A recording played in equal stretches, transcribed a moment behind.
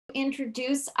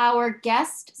Introduce our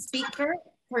guest speaker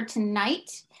for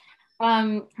tonight.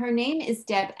 Her name is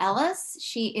Deb Ellis.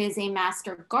 She is a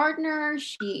master gardener.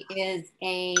 She is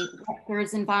a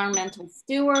Rutgers environmental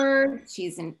steward.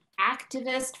 She's an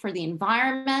activist for the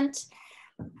environment.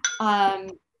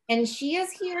 And she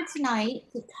is here tonight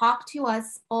to talk to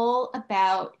us all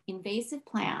about invasive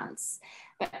plants,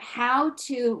 but how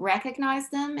to recognize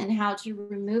them and how to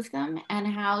remove them and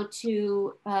how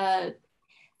to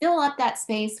fill up that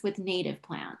space with native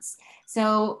plants.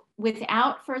 So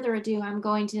without further ado, I'm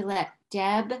going to let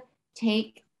Deb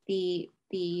take the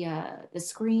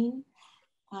screen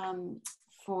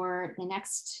for the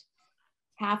next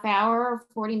half hour,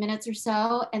 40 minutes or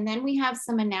so. And then we have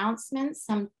some announcements,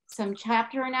 some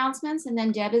chapter announcements, and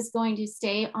then Deb is going to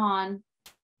stay on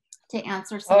to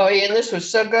answer some. Oh, yeah, this was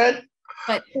so good.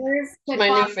 But here's my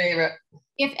new favorite.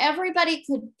 If everybody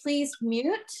could please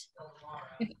mute.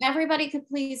 If everybody could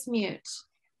please mute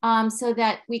so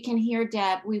that we can hear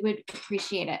Deb, we would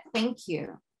appreciate it. Thank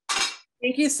you.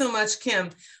 Thank you so much,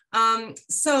 Kim.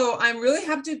 So I'm really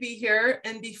happy to be here.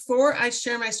 And before I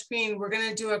share my screen, we're going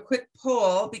to do a quick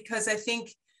poll because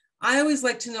I always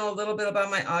like to know a little bit about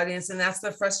my audience. And that's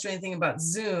the frustrating thing about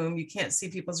Zoom. You can't see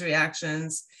people's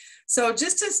reactions. So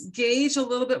just to gauge a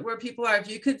little bit where people are, if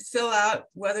you could fill out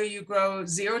whether you grow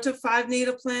 0 to 5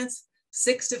 native plants,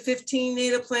 6 to 15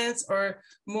 native plants, or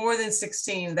more than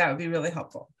 16, that would be really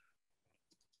helpful.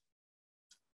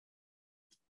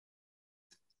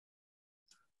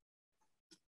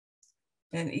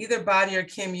 And either Bobby or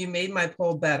Kim, you made my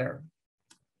poll better,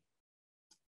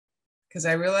 because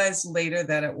I realized later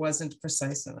that it wasn't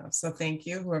precise enough. So thank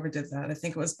you, whoever did that. I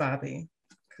think it was Bobby,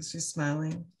 because she's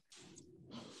smiling.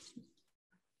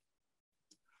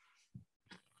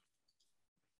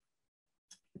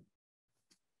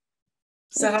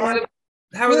 So how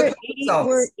are the results?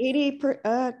 We're 80,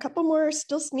 a couple more are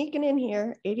still sneaking in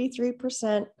here,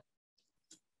 83%.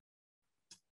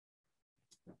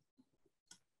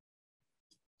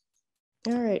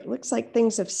 All right, looks like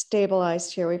things have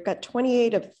stabilized here. We've got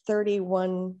 28 of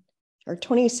 31 or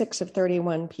 26 of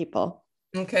 31 people.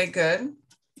 Okay, good.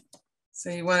 So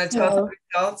you want to tell the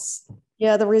results?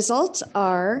 Yeah, the results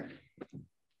are,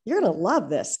 you're going to love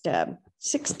this, Deb.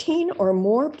 16 or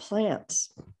more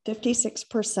plants,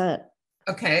 56%.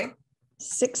 Okay.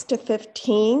 6 to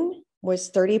 15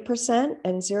 was 30%,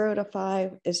 and 0 to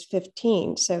 5 is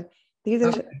 15. So these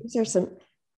are some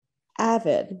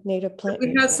avid native plant.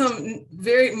 We have some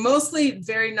mostly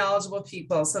very knowledgeable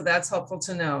people, so that's helpful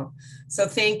to know. So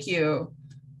thank you.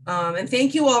 And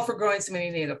thank you all for growing so many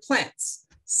native plants.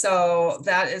 So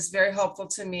that is very helpful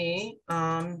to me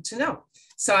to know.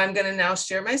 So I'm going to now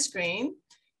share my screen.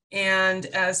 And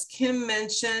as Kim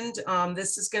mentioned,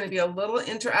 this is going to be a little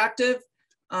interactive.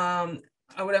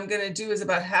 What I'm going to do is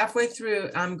about halfway through,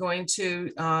 I'm going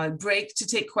to break to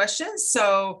take questions.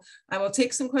 So I will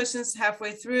take some questions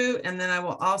halfway through, and then I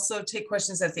will also take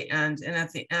questions at the end. And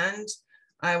at the end,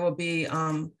 I will be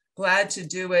glad to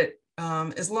do it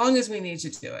as long as we need to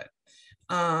do it.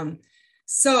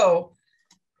 So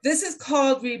this is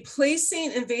called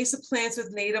Replacing Invasive Plants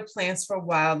with Native Plants for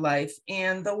Wildlife.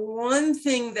 And the one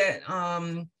thing that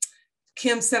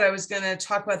Kim said I was going to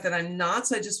talk about that I'm not,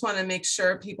 so I just want to make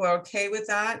sure people are okay with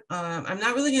that. I'm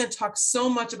not really going to talk so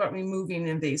much about removing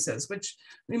invasives, which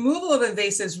removal of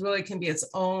invasives really can be its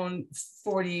own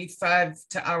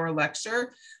 45-hour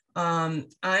lecture. I'm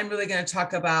really going to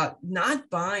talk about not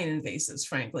buying invasives,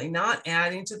 frankly, not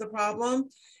adding to the problem,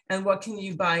 and what can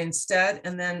you buy instead,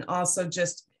 and then also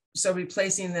just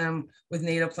replacing them with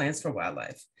native plants for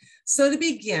wildlife. So to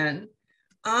begin,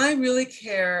 I really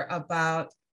care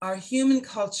about our human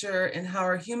culture and how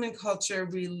our human culture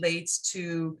relates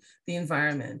to the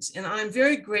environment. And I'm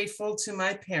very grateful to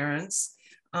my parents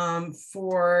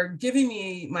for giving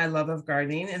me my love of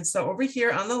gardening. And so over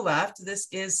here on the left, this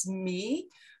is me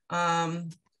a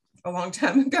long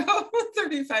time ago,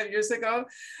 35 years ago,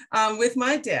 with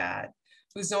my dad,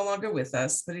 who's no longer with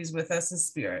us, but he's with us in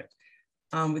spirit.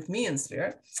 With me in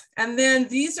spirit. And then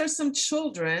these are some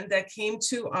children that came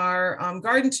to our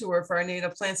garden tour for our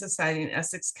Native Plant Society in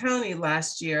Essex County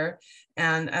last year.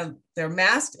 And they're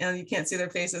masked and you can't see their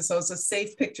faces, so it's a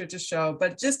safe picture to show.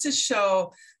 But just to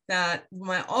show that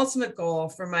my ultimate goal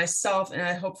for myself, and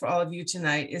I hope for all of you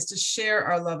tonight, is to share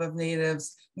our love of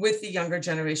natives with the younger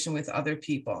generation, with other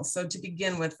people. So to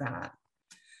begin with that.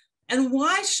 And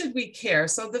why should we care?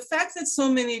 So the fact that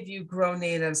so many of you grow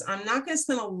natives, I'm not going to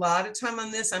spend a lot of time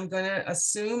on this. I'm going to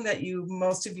assume that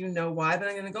most of you know why, but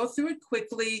I'm going to go through it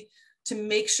quickly to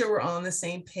make sure we're all on the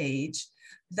same page,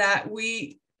 that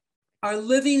we are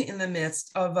living in the midst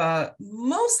of a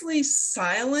mostly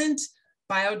silent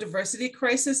biodiversity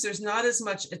crisis. There's not as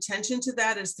much attention to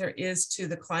that as there is to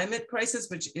the climate crisis,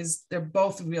 they're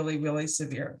both really, really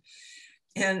severe.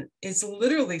 And it's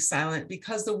literally silent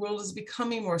because the world is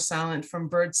becoming more silent from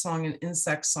bird song and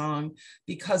insect song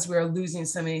because we are losing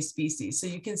so many species. So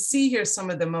you can see here some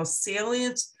of the most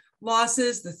salient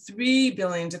losses, the 3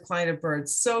 billion decline of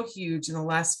birds, so huge in the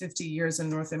last 50 years in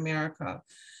North America.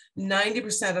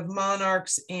 90% of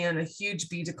monarchs and a huge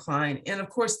bee decline. And of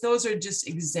course, those are just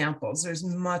examples. There's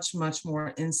much, much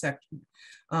more insect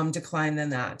decline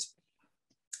than that.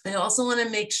 I also want to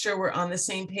make sure we're on the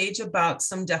same page about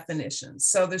some definitions.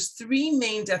 So there's 3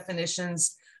 main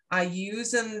definitions I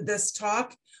use in this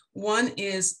talk. One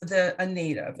is a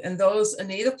native, and a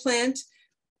native plant,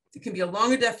 it can be a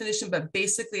longer definition, but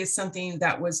basically it's something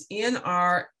that was in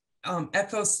our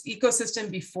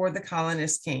ecosystem before the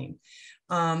colonists came.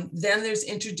 Then there's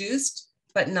introduced,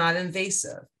 but not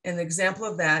invasive. An example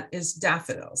of that is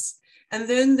daffodils. And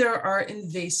then there are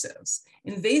invasives.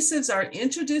 Invasives are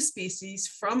introduced species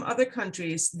from other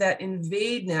countries that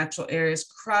invade natural areas,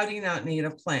 crowding out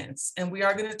native plants. And we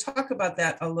are going to talk about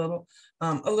that a little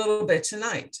bit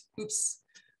tonight. Oops,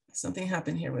 something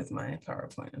happened here with my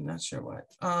PowerPoint. I'm not sure what.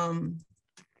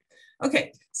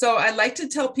 Okay, so I'd like to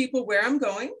tell people where I'm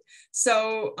going.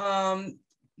 So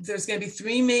there's going to be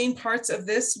 3 main parts of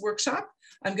this workshop.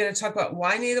 I'm going to talk about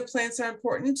why native plants are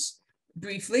important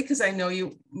briefly, because I know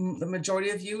the majority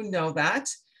of you know that.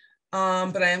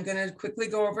 But I am going to quickly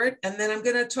go over it. And then I'm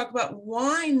going to talk about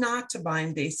why not to buy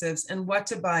invasives and what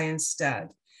to buy instead.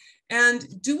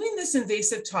 And doing this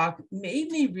invasive talk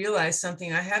made me realize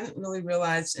something I hadn't really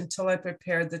realized until I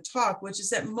prepared the talk, which is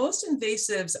that most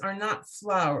invasives are not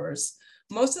flowers.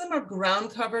 Most of them are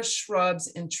ground cover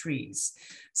shrubs and trees.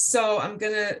 So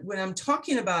when I'm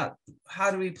talking about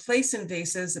how to replace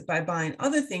invasives by buying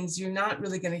other things, you're not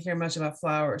really going to hear much about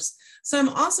flowers. So I'm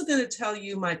also going to tell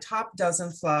you my top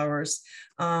dozen flowers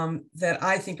that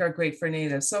I think are great for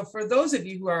natives. So for those of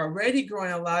you who are already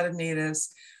growing a lot of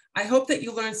natives, I hope that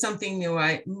you learned something new.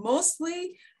 I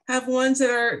mostly have ones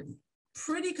that are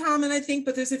pretty common, I think,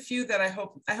 but there's a few that I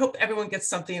hope everyone gets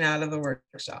something out of the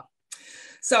workshop.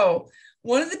 So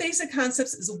one of the basic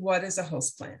concepts is, what is a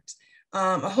host plant?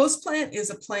 A host plant is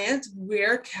a plant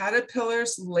where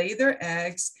caterpillars lay their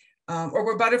eggs, or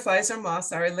where butterflies or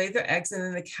moths lay their eggs, and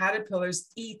then the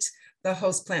caterpillars eat the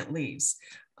host plant leaves.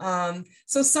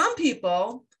 So some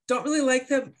people don't really like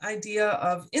the idea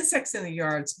of insects in the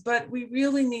yards, but we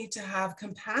really need to have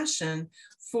compassion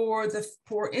for the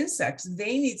poor insects.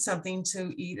 They need something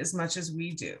to eat as much as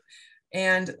we do.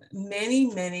 And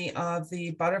many of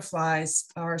the butterflies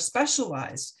are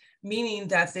specialized, meaning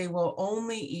that they will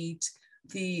only eat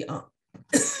the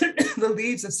the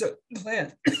leaves of certain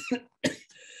plants.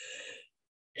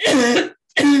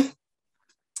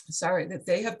 Sorry, that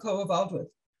they have co-evolved with.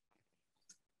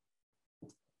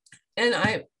 And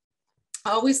I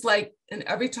always like, in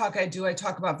every talk I do, I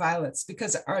talk about violets,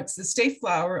 because it's the state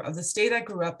flower of the state I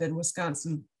grew up in,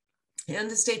 Wisconsin, and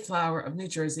the state flower of New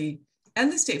Jersey,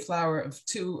 and the state flower of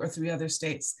 2 or 3 other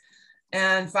states.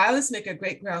 And violets make a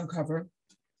great ground cover,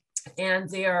 and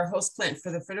they are a host plant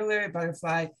for the fritillary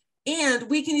butterfly, and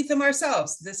we can eat them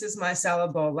ourselves. This is my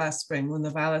salad bowl last spring when the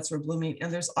violets were blooming,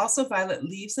 and there's also violet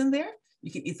leaves in there.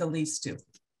 You can eat the leaves too.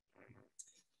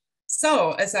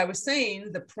 So as I was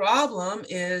saying, the problem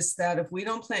is that if we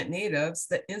don't plant natives,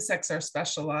 the insects are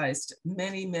specialized,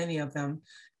 many of them.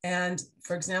 And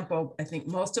for example, I think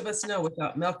most of us know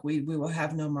without milkweed, we will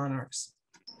have no monarchs.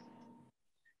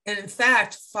 And in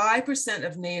fact, 5%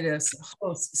 of natives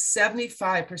host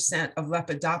 75% of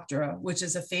Lepidoptera, which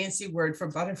is a fancy word for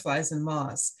butterflies and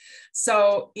moths.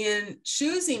 So in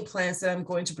choosing plants that I'm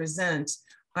going to present,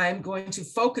 I'm going to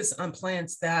focus on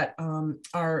plants that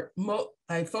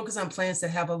focus on plants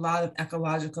that have a lot of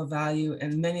ecological value,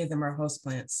 and many of them are host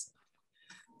plants.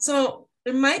 So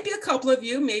there might be a couple of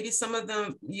you, maybe some of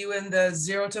them, you in the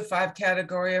 0 to 5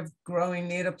 category of growing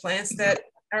native plants, that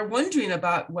are wondering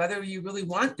about whether you really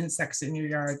want insects in your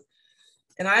yard.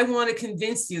 And I want to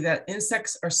convince you that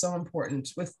insects are so important.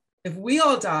 If we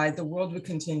all died, the world would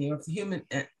continue.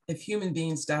 If human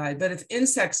beings died, but if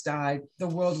insects died, the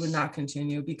world would not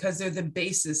continue, because they're the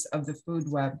basis of the food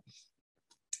web.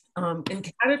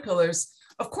 And caterpillars,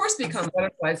 of course, become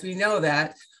butterflies. We know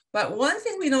that. But one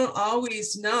thing we don't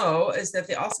always know is that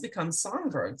they also become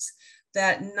songbirds.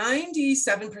 That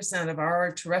 97% of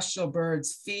our terrestrial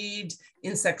birds feed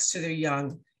insects to their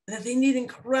young, and that they need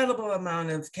incredible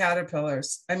amount of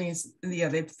caterpillars. I mean, yeah,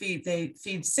 they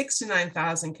feed 6,000 to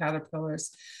 9,000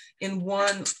 caterpillars in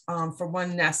for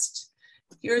one nest.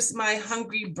 Here's my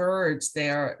hungry birds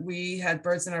there. We had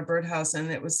birds in our birdhouse,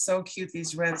 and it was so cute,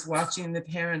 these wrens watching the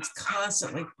parents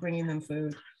constantly bringing them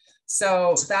food.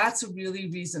 So that's a really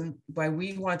reason why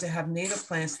we want to have native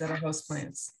plants that are host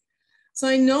plants. So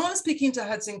I know I'm speaking to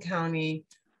Hudson County,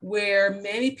 where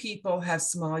many people have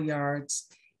small yards.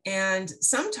 And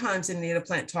sometimes in Native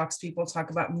Plant Talks, people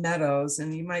talk about meadows,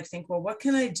 and you might think, well, what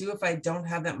can I do if I don't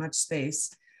have that much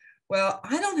space? Well,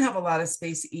 I don't have a lot of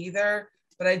space either,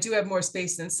 but I do have more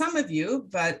space than some of you,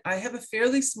 but I have a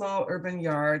fairly small urban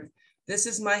yard. This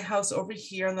is my house over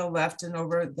here on the left, and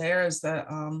over there is the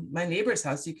my neighbor's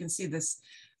house. You can see this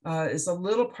is a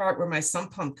little part where my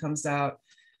sump pump comes out.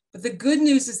 But the good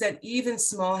news is that even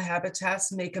small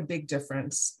habitats make a big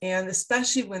difference, and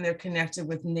especially when they're connected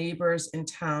with neighbors and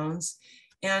towns.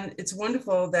 And it's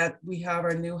wonderful that we have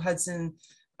our new Hudson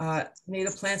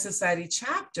Native Plant Society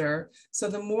chapter. So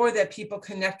the more that people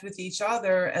connect with each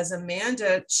other, as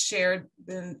Amanda shared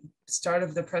in the start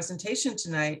of the presentation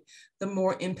tonight, the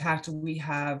more impact we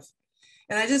have.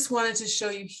 And I just wanted to show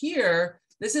you here,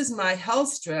 this is my health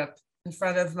strip in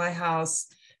front of my house.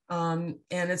 And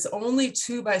it's only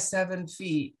 2 by 7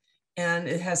 feet, and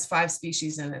it has 5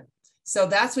 species in it. So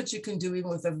that's what you can do even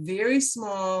with a very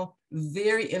small,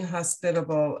 very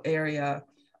inhospitable area.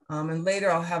 And later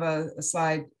I'll have a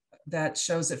slide that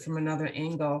shows it from another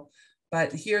angle.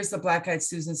 But here's the black-eyed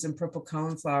Susans and purple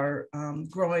coneflower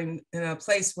growing in a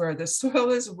place where the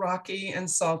soil is rocky and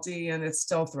salty, and it's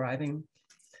still thriving.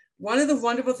 One of the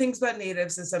wonderful things about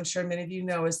natives, as I'm sure many of you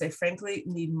know, is they frankly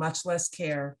need much less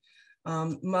care.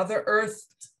 Mother Earth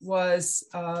was,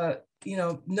 no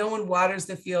one waters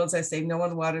the fields. I say no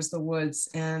one waters the woods,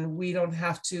 and we don't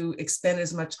have to expend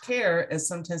as much care as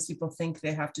sometimes people think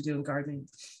they have to do in gardening.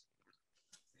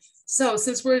 So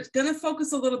since we're going to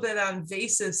focus a little bit on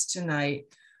invasives tonight,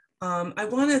 I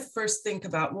want to first think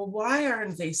about, well, why are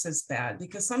invasives bad?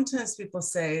 Because sometimes people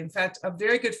say, in fact, a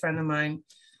very good friend of mine,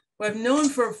 who I've known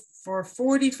for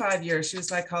 45 years, she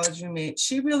was my college roommate,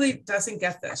 she really doesn't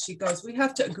get this. She goes, we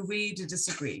have to agree to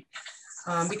disagree,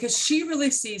 because she really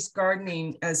sees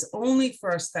gardening as only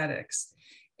for aesthetics.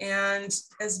 And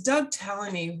as Doug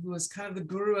Tellamy, who is kind of the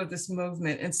guru of this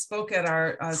movement and spoke at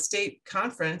our state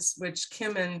conference, which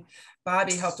Kim and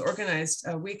Bobby helped organize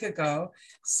a week ago,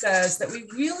 says that we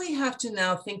really have to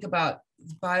now think about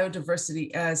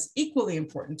biodiversity as equally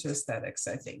important to aesthetics,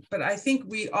 I think. But I think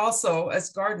we also, as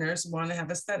gardeners, want to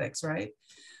have aesthetics, right?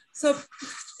 So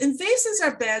invasives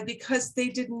are bad because they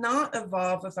did not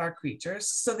evolve with our creatures,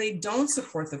 so they don't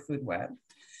support the food web.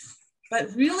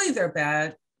 But really they're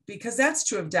bad because that's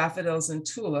true of daffodils and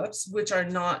tulips, which are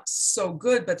not so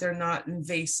good, but they're not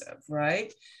invasive,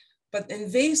 right? But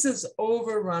invasives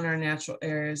overrun our natural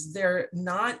areas. They're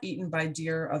not eaten by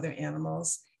deer or other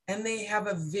animals, and they have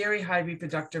a very high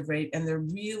reproductive rate, and they're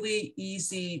really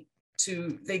easy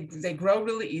to, they grow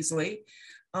really easily,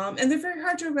 and they're very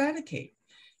hard to eradicate.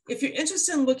 If you're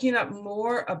interested in looking up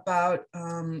more about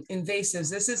invasives,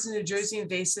 this is New Jersey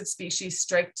Invasive Species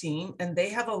Strike Team, and they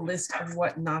have a list of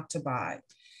what not to buy.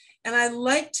 And I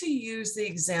like to use the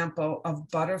example of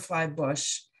butterfly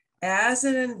bush as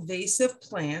an invasive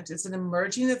plant. It's an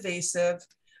emerging invasive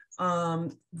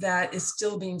that is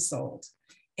still being sold.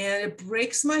 And it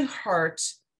breaks my heart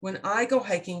when I go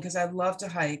hiking, because I love to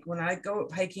hike, when I go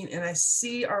hiking and I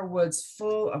see our woods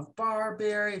full of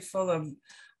barberry, full of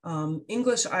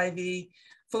English ivy,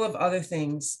 full of other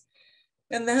things.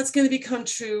 And that's going to become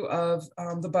true of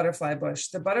the butterfly bush.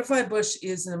 The butterfly bush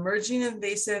is an emerging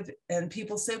invasive, and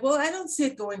people say, well, I don't see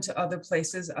it going to other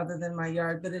places other than my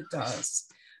yard, but it does.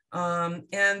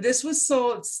 And this was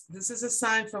sold, this is a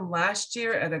sign from last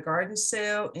year at a garden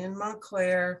sale in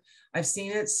Montclair. I've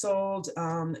seen it sold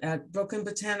at Brooklyn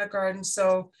Botanic Garden.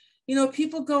 So, you know,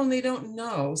 people go and they don't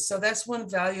know. So that's one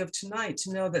value of tonight,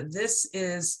 to know that this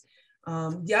is,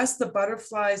 yes, the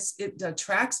butterflies, it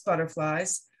attracts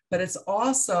butterflies, but it's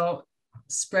also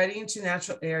spreading to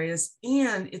natural areas,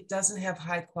 and it doesn't have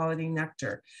high quality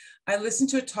nectar. I listened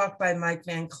to a talk by Mike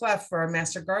Van Cleef for our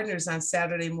Master Gardeners on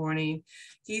Saturday morning.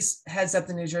 He heads up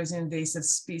the New Jersey Invasive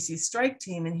Species Strike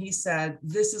Team, and he said,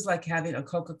 this is like having a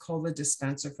Coca-Cola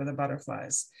dispenser for the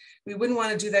butterflies. We wouldn't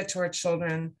want to do that to our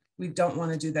children. We don't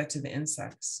want to do that to the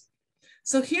insects.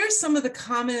 So here's some of the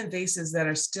common invasives that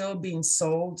are still being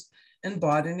sold and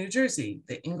bought in New Jersey: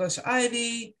 the English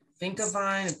ivy, vinca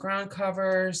vine, ground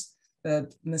covers,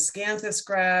 the miscanthus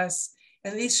grass,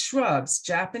 and these shrubs,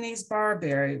 Japanese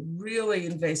barberry, really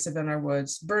invasive in our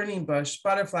woods, burning bush,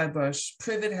 butterfly bush,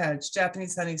 privet hedge,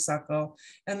 Japanese honeysuckle,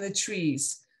 and the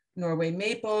trees, Norway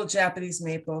maple, Japanese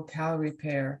maple, Callery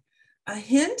pear. A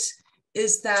hint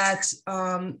is that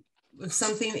if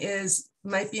something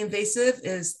might be invasive,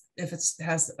 is if it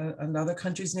has another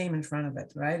country's name in front of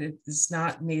it, right? It is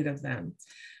not native then.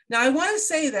 Now I want to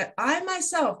say that I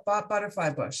myself bought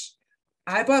butterfly bush.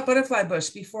 I bought butterfly bush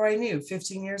before I knew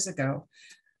 15 years ago.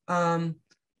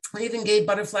 I even gave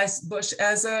butterfly bush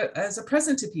as a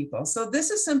present to people. So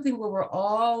this is something where we're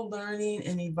all learning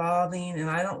and evolving, and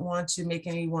I don't want to make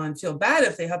anyone feel bad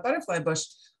if they have butterfly bush,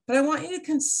 but I want you to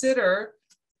consider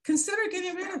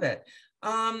getting rid of it.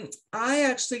 I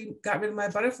actually got rid of my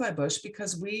butterfly bush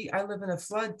because I live in a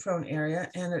flood prone area,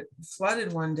 and it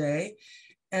flooded one day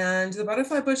and the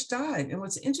butterfly bush died. And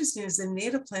what's interesting is the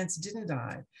native plants didn't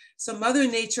die. So Mother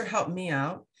Nature helped me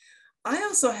out.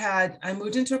 I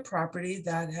moved into a property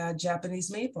that had Japanese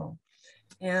maple,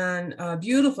 and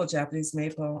beautiful Japanese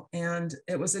maple. And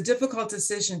it was a difficult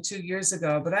decision 2 years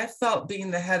ago, but I felt,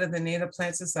 being the head of the Native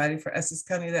Plant Society for Essex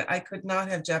County, that I could not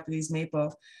have Japanese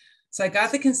maple. So I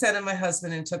got the consent of my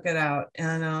husband and took it out.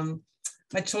 And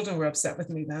my children were upset with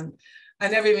me then. I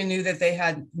never even knew that they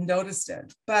had noticed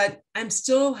it, but I'm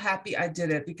still happy I did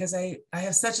it, because I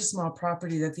have such a small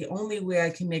property that the only way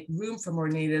I can make room for more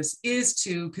natives is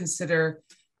to consider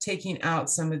taking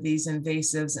out some of these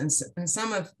invasives and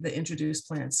some of the introduced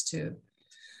plants too.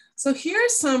 So here are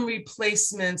some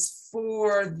replacements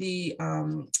for the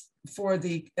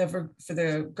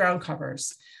ground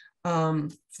covers,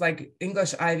 like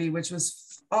English ivy, which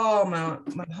was my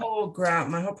whole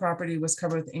property was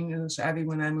covered with English ivy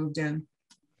when I moved in.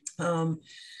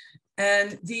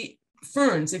 And the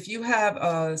ferns, if you have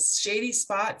a shady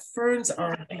spot, ferns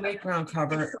are a great ground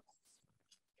cover.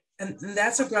 And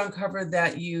that's a ground cover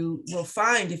that you will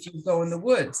find if you go in the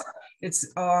woods.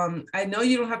 It's, I know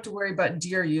you don't have to worry about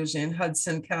deer usually in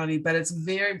Hudson County, but it's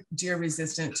very deer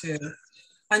resistant too.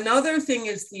 Another thing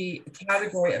is the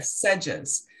category of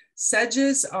sedges.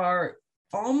 Sedges are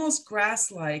almost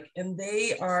grass-like, and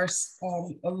they are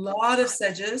a lot of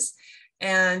sedges,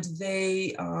 and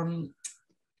they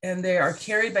are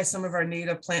carried by some of our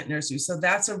native plant nurseries. So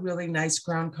that's a really nice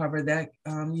ground cover that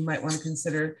you might want to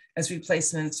consider as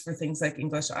replacements for things like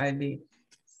English ivy.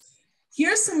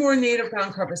 Here's some more native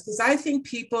ground covers, because I think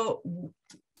people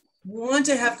want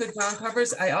to have good ground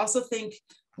covers. I also think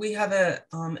we have a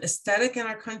aesthetic in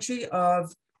our country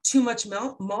of too much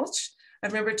mulch. I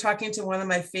remember talking to one of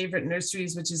my favorite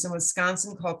nurseries, which is in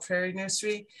Wisconsin, called Prairie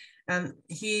Nursery. And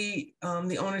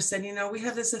the owner said, you know, we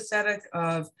have this aesthetic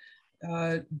of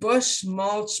bush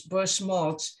mulch.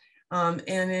 And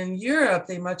in Europe,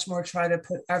 they much more try to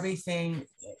put everything,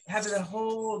 have the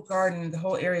whole garden, the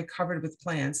whole area covered with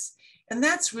plants. And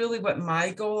that's really what my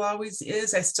goal always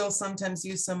is. I still sometimes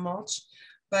use some mulch,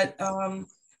 but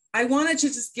I wanted to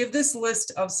just give this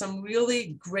list of some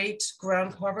really great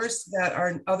ground covers that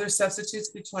are other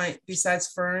substitutes besides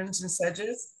ferns and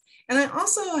sedges. And I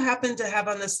also happen to have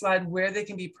on this slide where they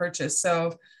can be purchased.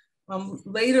 So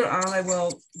later on, I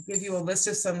will give you a list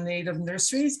of some native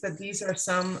nurseries, but these are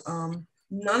some,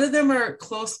 none of them are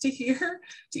close to here,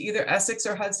 to either Essex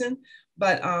or Hudson,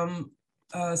 but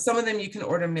some of them you can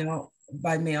order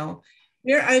by mail.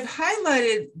 Here I've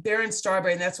highlighted Barren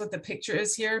Strawberry, and that's what the picture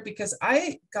is here, because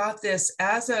I got this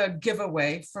as a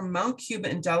giveaway from Mount Cuba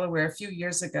in Delaware a few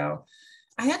years ago.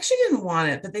 I actually didn't want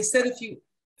it, but they said, if you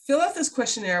fill out this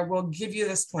questionnaire, we'll give you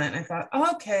this plant. I thought,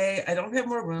 okay, I don't have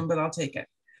more room, but I'll take it.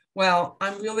 Well,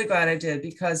 I'm really glad I did,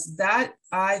 because that,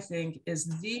 I think, is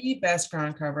the best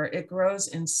ground cover. It grows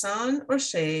in sun or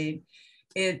shade.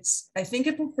 I think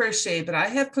it prefers shade, but I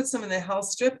have put some in the health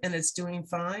strip and it's doing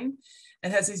fine.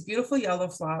 It has these beautiful yellow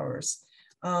flowers.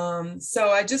 So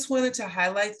I just wanted to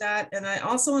highlight that. And I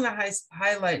also want to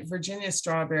highlight Virginia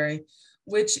strawberry,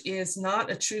 which is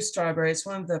not a true strawberry. It's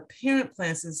one of the parent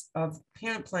plants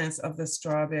of the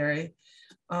strawberry,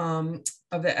 of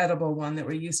the edible one that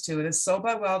we're used to. It is sold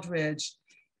by Wild Ridge.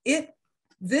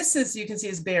 This is, you can see,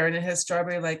 is barren. It has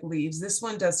strawberry-like leaves. This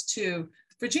one does too.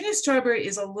 Virginia strawberry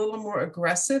is a little more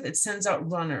aggressive. It sends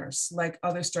out runners like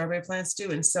other strawberry plants do.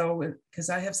 And so,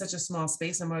 because I have such a small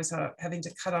space, I'm always having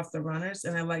to cut off the runners,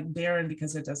 and I like barren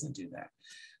because it doesn't do that.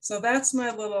 So that's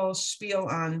my little spiel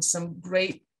on some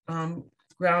great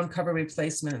ground cover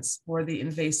replacements for the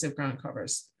invasive ground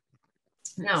covers.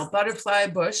 Now, butterfly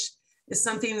bush is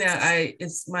something that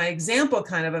it's my example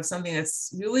kind of something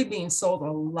that's really being sold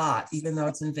a lot, even though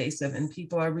it's invasive, and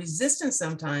people are resistant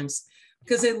sometimes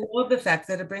because they love the fact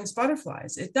that it brings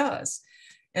butterflies. It does.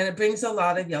 And it brings a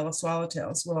lot of yellow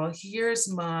swallowtails. Well, here's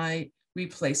my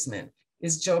replacement,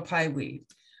 is Joe Pye weed.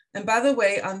 And by the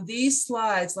way, on these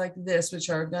slides like this, which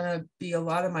are gonna be a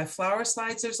lot of my flower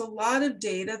slides, there's a lot of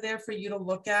data there for you to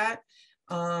look at.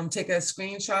 Take a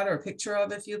screenshot or a picture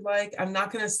of if you'd like. I'm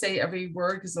not going to say every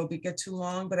word because it'll get too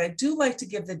long, but I do like to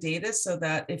give the data so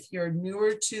that if you're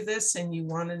newer to this and you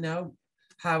want to know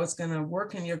how it's going to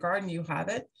work in your garden, you have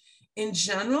it. In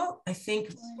general, I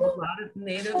think a lot of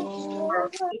native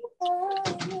are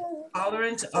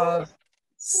tolerant of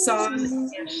sun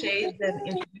and shade than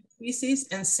introduced species,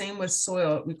 and same with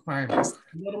soil requirements.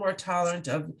 A little more tolerant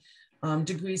of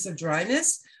degrees of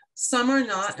dryness. Some are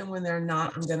not, and when they're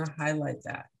not, I'm going to highlight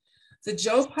that. The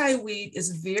Joe Pye wheat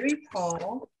is very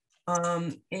tall,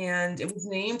 and it's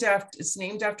named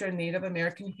after a Native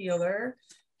American healer.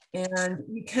 And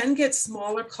you can get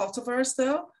smaller cultivars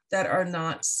though that are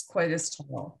not quite as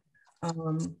tall.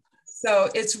 So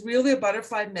it's really a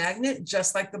butterfly magnet,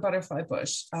 just like the butterfly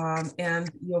bush. And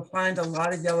you'll find a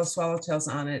lot of yellow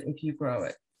swallowtails on it if you grow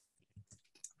it.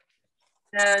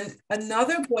 And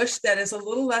another bush that is a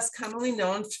little less commonly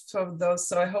known for those,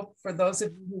 so I hope for those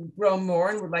of you who grow more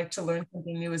and would like to learn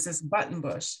something new, is this button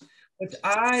bush, which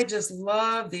I just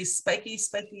love these spiky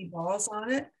balls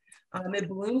on it. It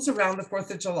blooms around the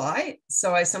 4th of July.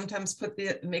 So I sometimes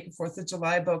make a 4th of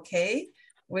July bouquet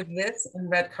with this and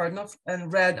red cardinal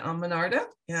and red monarda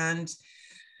and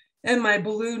my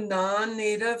blue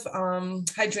non-native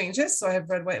hydrangeas. So I have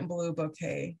red, white, and blue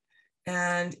bouquet.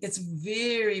 And it's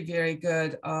very, very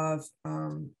good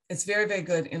it's very, very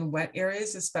good in wet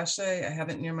areas, especially. I have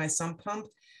it near my sump pump.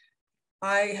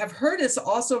 I have heard it's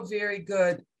also very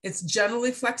good. It's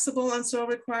generally flexible on soil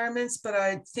requirements, but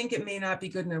I think it may not be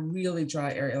good in a really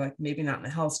dry area, like maybe not in a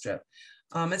health strip.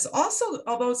 It's also,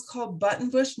 although it's called button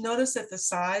bush, notice that the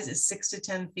size is 6 to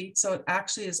 10 feet. So it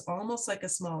actually is almost like a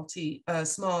small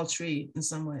tree in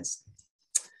some ways.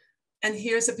 And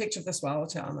here's a picture of the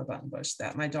swallowtail on the button bush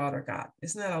that my daughter got.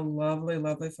 Isn't that a lovely,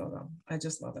 lovely photo? I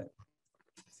just love it.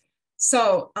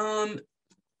 So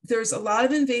there's a lot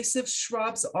of invasive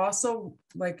shrubs also,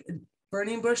 like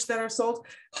burning bush, that are sold.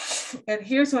 And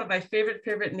here's one of my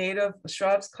favorite native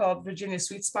shrubs called Virginia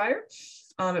sweetspire.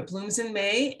 It blooms in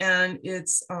May, and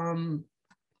it's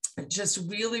just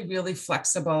really, really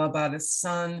flexible about its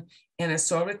sun and its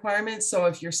soil requirements. So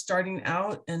if you're starting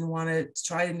out and want to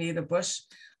try a native bush,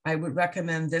 I would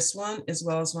recommend this one, as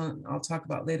well as one I'll talk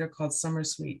about later called Summer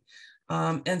Sweet.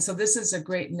 And so this is a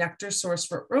great nectar source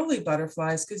for early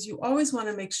butterflies, because you always want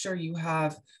to make sure you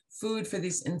have food for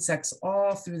these insects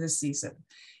all through the season.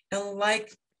 And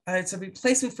like it's a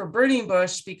replacement for burning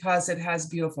bush because it has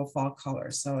beautiful fall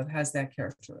colors. So it has that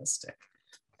characteristic.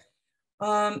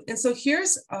 And so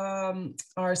here's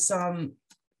are some,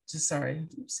 sorry,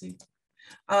 oopsie.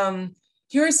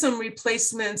 Here are some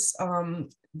replacements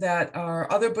that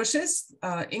are other bushes,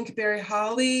 inkberry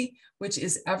holly, which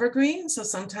is evergreen. So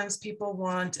sometimes people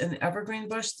want an evergreen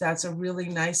bush. That's a really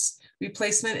nice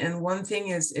replacement. And one thing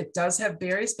is it does have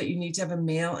berries, but you need to have a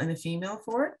male and a female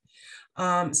for it.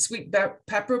 Sweet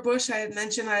pepper bush, I had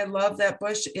mentioned, I love that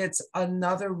bush. It's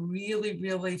another really,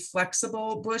 really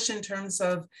flexible bush in terms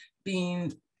of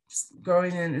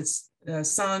growing in its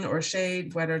sun or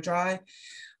shade, wet or dry.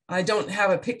 I don't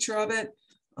have a picture of it,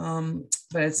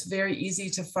 but it's very easy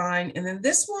to find. And then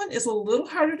this one is a little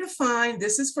harder to find.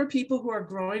 This is for people who are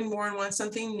growing more and want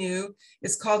something new.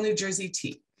 It's called New Jersey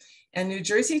tea. And New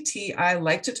Jersey tea, I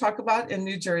like to talk about in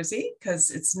New Jersey because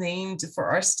it's named for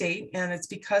our state. And it's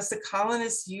because the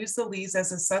colonists used the leaves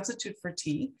as a substitute for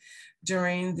tea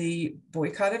during the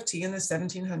boycott of tea in the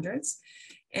 1700s.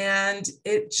 And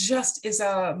it just is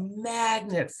a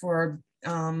magnet for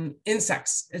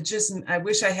insects. I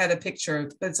wish I had a picture,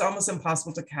 but it's almost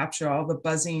impossible to capture all the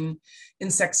buzzing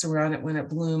insects around it when it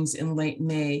blooms in late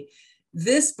May.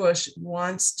 This bush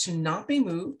wants to not be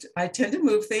moved. I tend to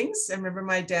move things. I remember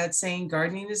my dad saying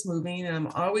gardening is moving, and I'm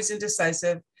always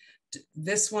indecisive.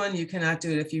 This one, you cannot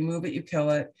do it. If you move it, you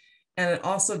kill it. And it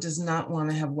also does not want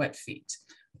to have wet feet,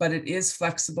 but it is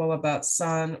flexible about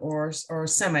sun or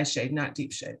semi-shade, not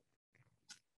deep shade.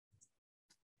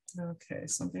 Okay,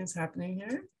 something's happening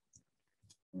here.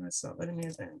 It's not letting me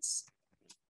advance.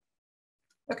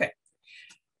 Okay,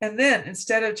 and then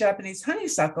instead of Japanese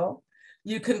honeysuckle,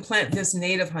 you can plant this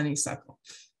native honeysuckle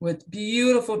with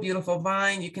beautiful, beautiful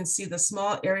vine. You can see the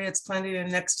small area it's planted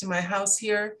in next to my house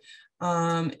here.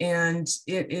 And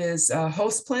it is a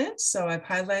host plant, so I've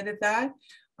highlighted that.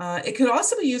 It could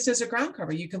also be used as a ground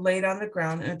cover. You can lay it on the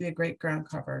ground and it'd be a great ground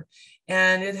cover.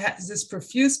 And it has this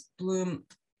profuse bloom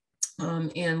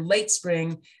in late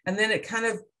spring, and then it kind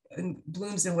of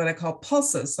blooms in what I call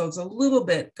pulses. So it's a little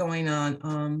bit going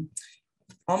on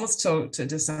almost to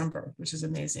December, which is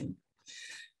amazing.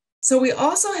 So we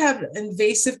also have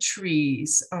invasive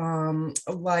trees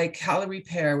like Halloween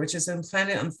pear, which is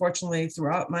planted, unfortunately,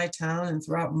 throughout my town and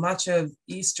throughout much of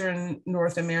Eastern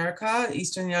North America,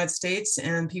 Eastern United States,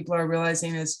 and people are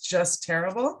realizing it's just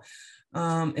terrible.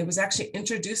 It was actually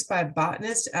introduced by a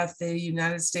botanist at the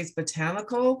United States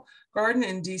Botanical Garden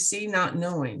in DC, not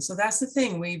knowing. So that's the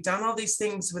thing. We've done all these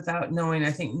things without knowing.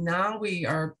 I think now we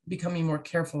are becoming more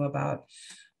careful about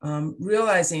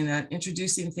realizing that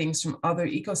introducing things from other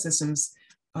ecosystems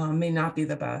may not be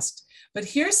the best. But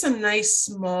here's some nice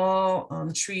small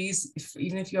trees,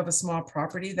 even if you have a small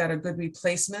property, that are good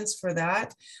replacements for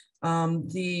that.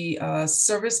 The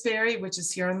serviceberry, which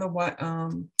is here on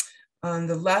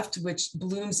the left, which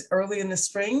blooms early in the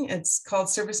spring. It's called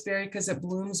serviceberry because it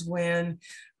blooms when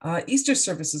Easter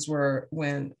services were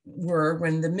when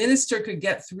the minister could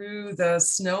get through the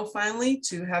snow finally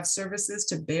to have services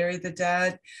to bury the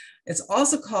dead. It's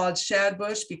also called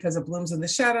shadbush because it blooms in the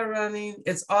shadow running.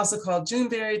 It's also called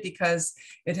Juneberry because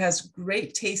it has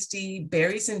great tasty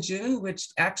berries in June, which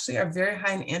actually are very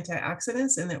high in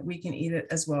antioxidants, and that we can eat it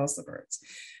as well as the birds.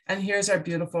 And here's our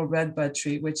beautiful redbud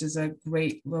tree, which is a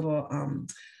great little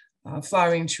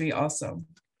flowering tree also.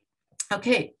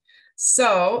 Okay.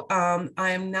 So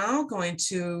I am now going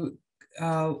to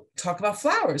talk about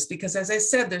flowers because, as I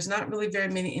said, there's not really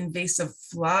very many invasive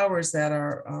flowers that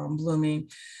are blooming,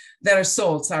 that are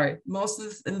sold, sorry. Most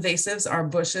of the invasives are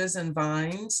bushes and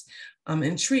vines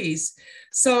and trees.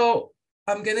 So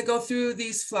I'm going to go through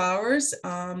these flowers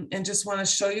and just want to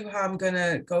show you how I'm going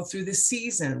to go through the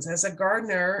seasons. As a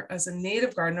gardener, as a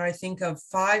native gardener, I think of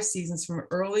 5 seasons from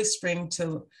early spring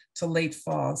to late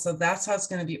fall. So that's how it's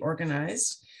going to be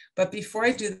organized. But before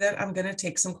I do that, I'm going to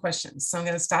take some questions. So I'm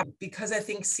going to stop because I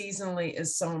think seasonally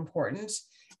is so important.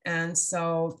 And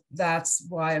so that's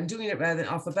why I'm doing it rather than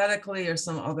alphabetically or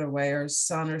some other way, or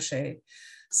sun or shade.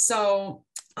 So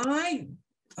I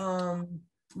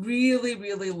really,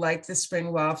 really like the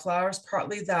spring wildflowers.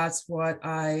 Partly that's what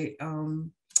I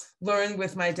learned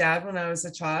with my dad when I was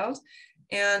a child.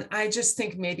 And I just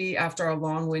think maybe after our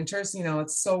long winters, you know,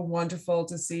 it's so wonderful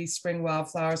to see spring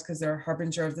wildflowers because they're a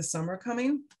harbinger of the summer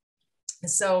coming.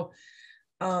 So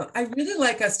I really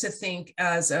like us to think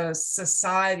as a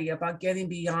society about getting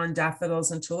beyond daffodils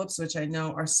and tulips, which I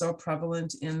know are so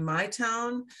prevalent in my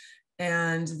town.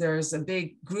 And there's a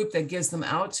big group that gives them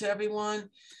out to everyone.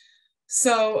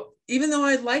 So even though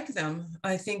I like them,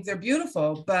 I think they're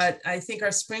beautiful, but I think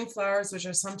our spring flowers, which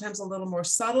are sometimes a little more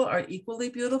subtle, are equally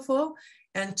beautiful.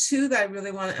 And 2 that I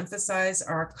really want to emphasize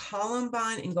are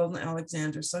columbine and golden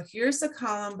alexander. So here's the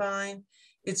columbine.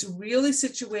 It's really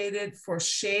situated for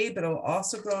shade, but it'll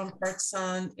also grow in part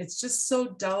sun. It's just so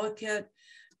delicate.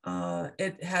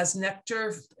 It has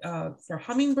nectar for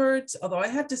hummingbirds, although I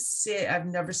have to say I've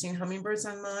never seen hummingbirds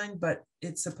on mine, but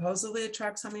it supposedly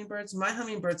attracts hummingbirds. My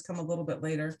hummingbirds come a little bit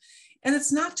later, and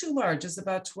it's not too large. It's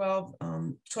about 12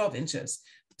 inches.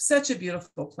 Such a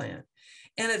beautiful plant.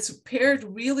 And it's paired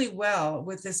really well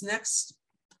with this next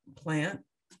plant,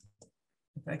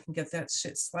 if I can get that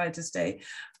slide to stay,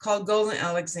 called golden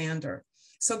alexander.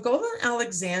 So golden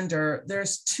alexander,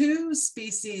 there's 2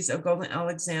 species of golden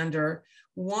alexander.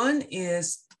 One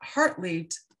is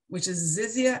heart-leaved, which is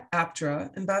Zizia aptera.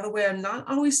 And by the way, I'm not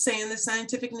always saying the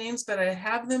scientific names, but I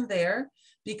have them there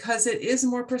because it is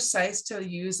more precise to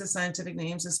use the scientific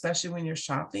names, especially when you're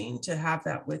shopping, to have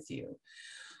that with you.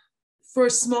 For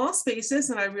small spaces,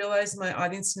 and I realize my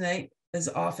audience tonight is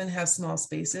often have small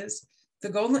spaces, the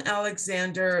golden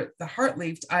alexander, the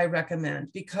heart-leaved, I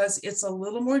recommend because it's a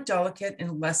little more delicate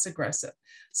and less aggressive.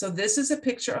 So this is a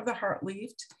picture of the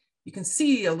heart-leaved. You can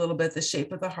see a little bit the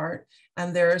shape of the heart,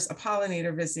 and there's a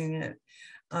pollinator visiting it.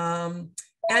 And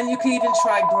you can even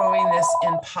try growing this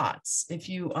in pots if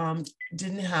you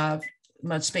didn't have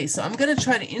much space. So I'm going to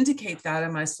try to indicate that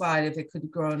on my slide if it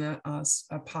could grow in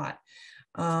a pot.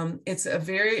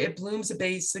 It blooms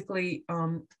basically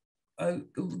a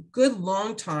good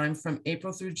long time from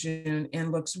April through June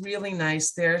and looks really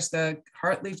nice. There's the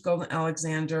heart-leaf golden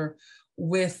alexander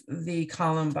with the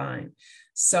columbine.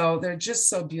 So they're just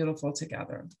so beautiful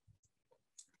together.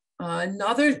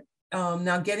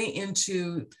 Now getting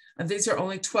into, these are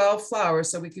only 12 flowers,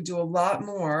 so we could do a lot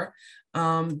more,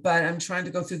 but I'm trying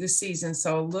to go through the season.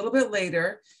 So a little bit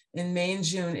later in May and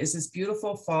June is this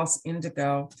beautiful false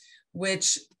indigo,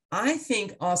 which I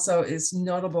think also is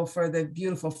notable for the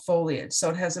beautiful foliage. So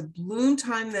it has a bloom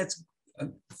time that's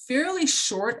fairly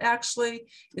short,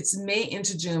 actually. It's May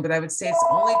into June, but I would say it's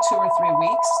only 2 or 3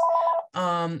 weeks.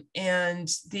 And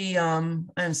the,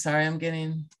 I'm sorry, I'm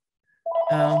getting,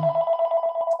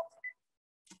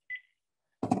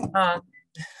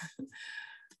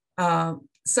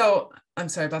 so I'm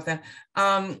sorry about that.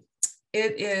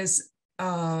 it is,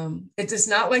 it does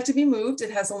not like to be moved.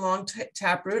 It has a long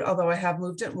taproot, although I have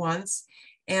moved it once,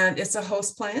 and it's a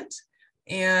host plant.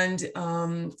 And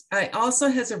it also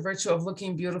has a virtue of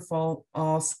looking beautiful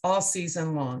all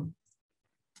season long.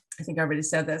 I think I already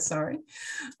said that, sorry.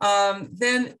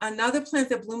 Then another plant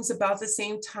that blooms about the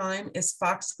same time is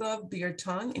foxglove beard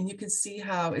tongue. And you can see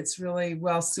how it's really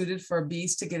well suited for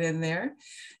bees to get in there.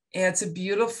 And it's a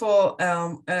beautiful,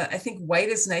 I think white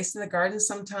is nice in the garden.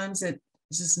 Sometimes it's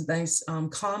just nice,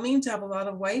 calming to have a lot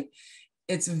of white.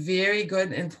 It's very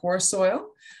good in poor soil.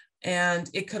 And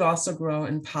it could also grow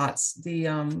in pots.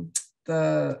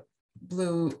 The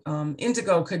blue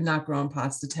indigo could not grow in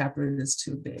pots. The taproot is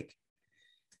too big.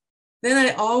 Then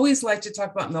I always like to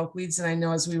talk about milkweeds, and I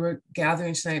know as we were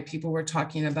gathering tonight, people were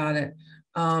talking about it.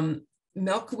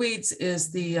 Milkweeds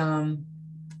is the,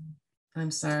 I'm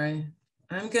sorry,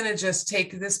 I'm gonna just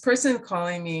take this person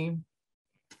calling me.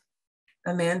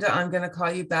 Amanda, I'm gonna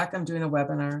call you back. I'm doing a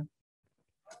webinar.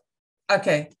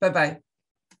 Okay, bye-bye.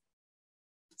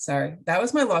 Sorry, that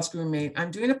was my law school roommate. I'm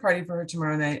doing a party for her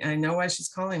tomorrow night. And I know why she's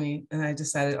calling me. And I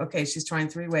decided, okay, she's trying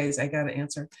 3 ways. I got to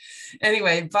answer.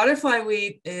 Anyway, butterfly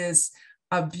weed is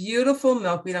a beautiful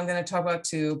milkweed. I'm going to talk about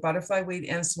 2, butterfly weed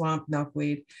and swamp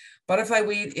milkweed. Butterfly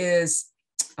weed is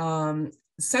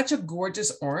such a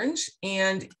gorgeous orange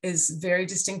and is very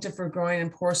distinctive for growing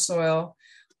in poor soil,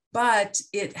 but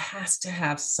it has to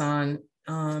have sun.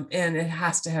 And it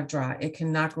has to have dry. It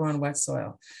cannot grow on wet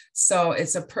soil. So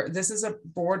it's this is a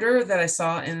border that I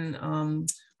saw in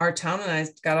our town, and I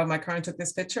got out of my car and took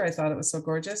this picture. I thought it was so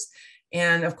gorgeous.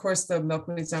 And of course, the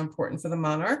milkweeds are important for the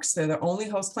monarchs. They're the only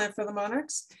host plant for the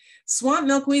monarchs. Swamp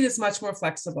milkweed is much more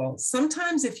flexible.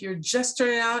 Sometimes if you're just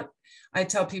starting out, I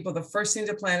tell people the first thing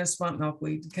to plant is swamp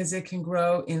milkweed because it can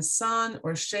grow in sun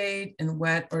or shade, in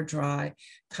wet or dry,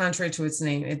 contrary to its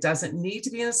name. It doesn't need to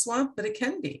be in a swamp, but it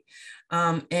can be.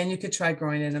 And you could try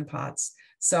growing it in pots.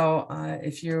 So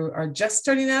if you are just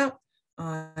starting out,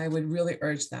 I would really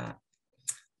urge that.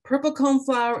 Purple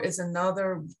coneflower is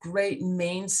another great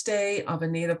mainstay of a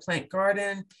native plant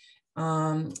garden.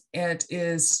 It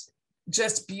is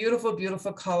just beautiful,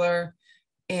 beautiful color,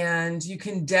 and you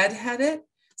can deadhead it.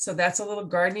 So that's a little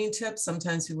gardening tip.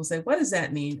 Sometimes people say, what does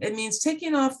that mean? It means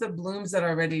taking off the blooms that are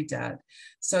already dead.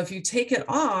 So if you take it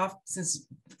off, since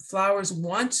flowers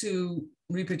want to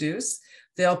reproduce,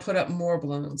 they'll put up more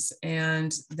blooms,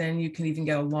 and then you can even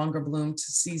get a longer bloom to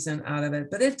season out of it.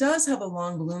 But it does have a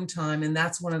long bloom time, and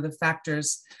that's one of the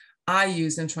factors I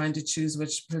use in trying to choose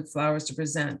which flowers to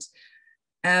present.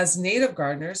 As native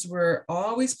gardeners, we're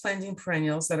always planting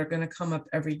perennials that are going to come up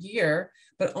every year,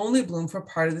 but only bloom for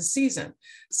part of the season.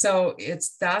 So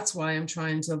that's why I'm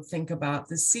trying to think about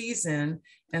the season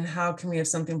and how can we have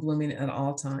something blooming at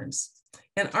all times.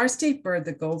 And our state bird,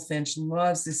 the goldfinch,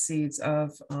 loves the seeds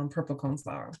of purple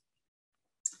coneflower.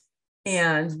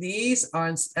 And these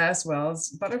are, as well as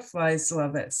butterflies,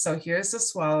 love it. So here's the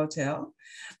swallowtail,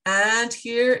 and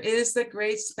here is the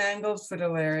great spangled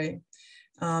fritillary.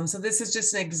 So this is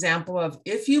just an example of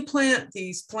if you plant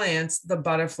these plants, the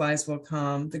butterflies will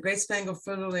come. The great spangled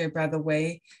fritillary, by the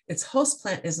way, its host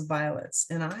plant is violets.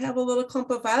 And I have a little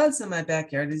clump of violets in my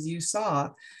backyard, as you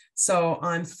saw. So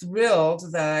I'm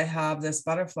thrilled that I have this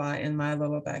butterfly in my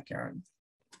little backyard.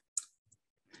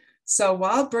 So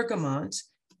wild bergamot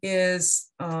is,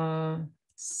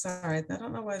 sorry, I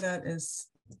don't know why that is.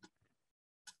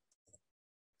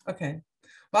 Okay.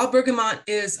 Wild bergamot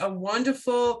is a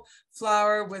wonderful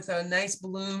flower with a nice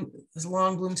bloom,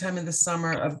 long bloom time in the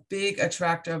summer, a big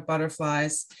attractor of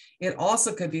butterflies. It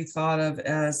also could be thought of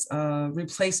as a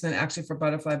replacement actually for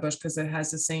butterfly bush because it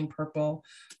has the same purple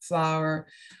flower.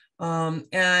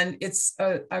 And it's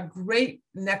a great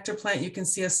nectar plant. You can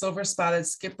see a silver spotted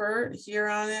skipper here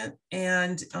on it.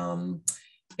 And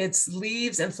its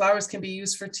leaves and flowers can be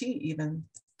used for tea even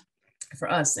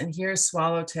for us. And here's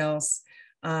swallowtails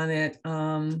on it.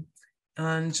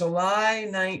 On July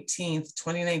 19th,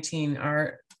 2019,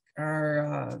 our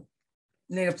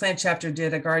Native Plant Chapter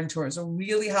did a garden tour. It was a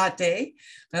really hot day.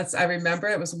 I remember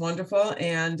it was wonderful.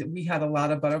 And we had a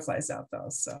lot of butterflies out though.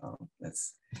 So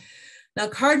that's, now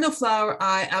cardinal flower,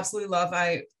 I absolutely love.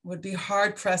 I would be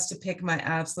hard pressed to pick my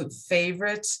absolute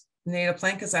favorite native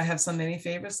plant because I have so many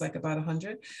favorites, like about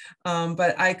 100.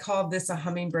 But I call this a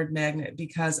hummingbird magnet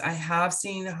because I have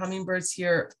seen hummingbirds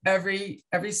here every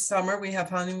summer. We have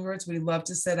hummingbirds. We love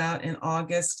to sit out in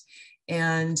August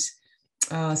and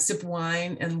sip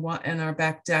wine and our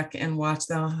back deck and watch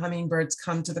the hummingbirds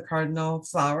come to the cardinal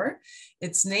flower.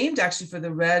 It's named actually for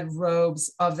the red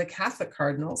robes of the Catholic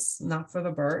cardinals, not for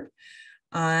the bird.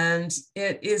 And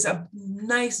it is a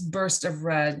nice burst of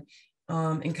red.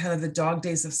 in kind of the dog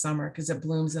days of summer because it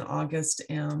blooms in August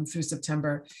through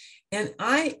September. And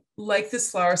I like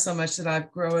this flower so much that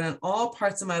I've grown it in all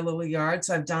parts of my little yard.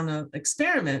 So I've done an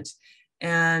experiment,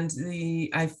 and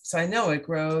so I know it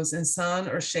grows in sun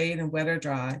or shade and wet or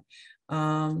dry.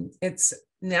 Its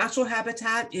natural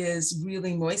habitat is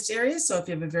really moist areas. So if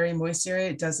you have a very moist area,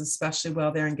 it does especially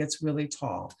well there and gets really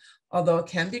tall, although it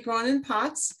can be grown in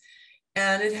pots.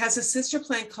 And it has a sister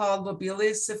plant called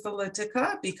Lobelia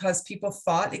syphilitica because people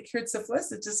thought it cured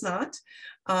syphilis. It does not.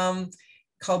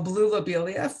 Called blue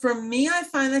lobelia. For me, I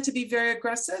find that to be very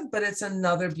aggressive, but it's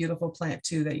another beautiful plant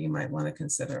too that you might want to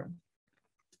consider.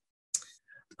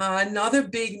 Another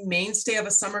big mainstay of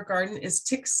a summer garden is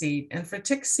tick seed. And for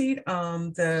tick seed,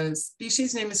 the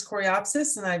species name is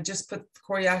Coreopsis, and I've just put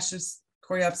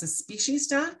Coreopsis species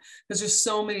down because there's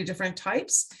so many different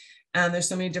types and there's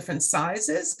so many different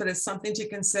sizes, but it's something to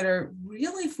consider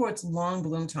really for its long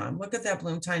bloom time. Look at that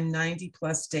bloom time, 90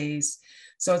 plus days.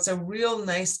 So it's a real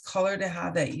nice color to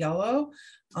have, that yellow.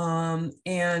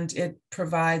 And it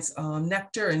provides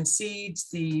nectar and seeds.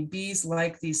 The bees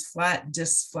like these flat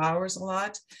disc flowers a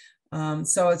lot.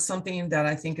 So it's something that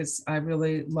I think I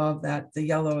really love, that the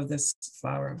yellow of this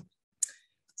flower.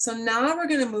 So now we're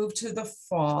going to move to the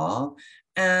fall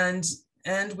and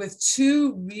with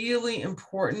two really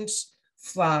important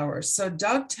flowers. So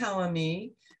Doug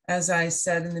Tellamy, as I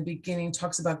said in the beginning,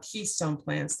 talks about keystone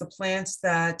plants, the plants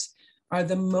that are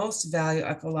the most value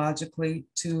ecologically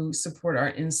to support our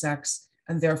insects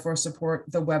and therefore support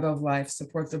the web of life,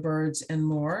 support the birds and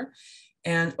more.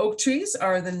 And oak trees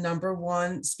are the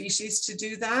 #1 species to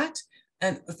do that.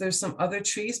 And there's some other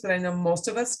trees, but I know most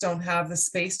of us don't have the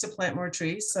space to plant more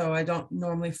trees, so I don't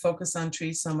normally focus on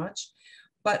trees so much.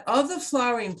 But of the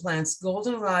flowering plants,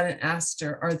 goldenrod and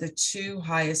aster are the two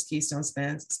highest keystone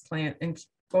plant, and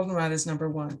goldenrod is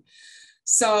 #1.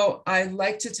 So I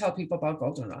like to tell people about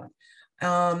goldenrod.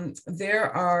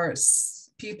 There are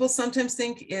people sometimes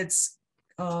think it's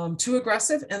too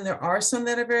aggressive, and there are some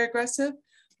that are very aggressive.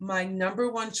 My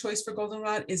 #1 choice for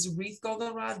goldenrod is wreath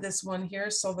goldenrod, this one here,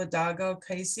 Solidago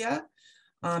cassia,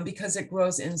 because it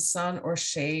grows in sun or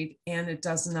shade and it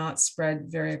does not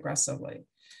spread very aggressively.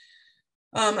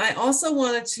 I also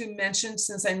wanted to mention,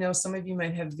 since I know some of you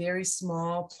might have very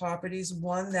small properties,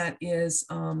 one that is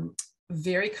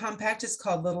very compact is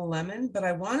called Little Lemon, but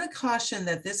I want to caution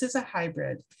that this is a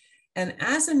hybrid. And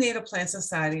as a Native Plant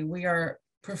Society, we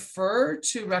prefer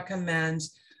to recommend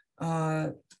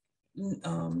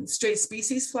straight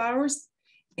species flowers,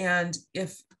 and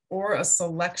or a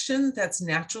selection that's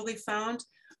naturally found.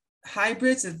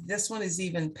 Hybrids, if this one is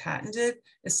even patented,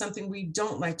 is something we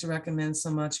don't like to recommend so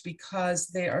much because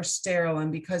they are sterile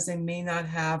and because they may not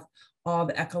have all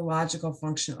the ecological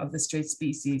function of the straight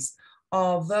species.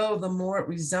 Although the more it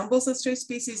resembles a straight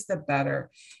species, the better.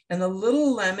 And the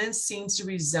Little Lemon seems to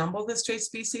resemble the straight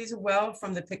species well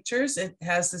from the pictures. It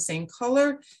has the same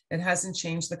color. It hasn't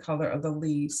changed the color of the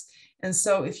leaves. And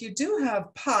so if you do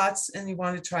have pots and you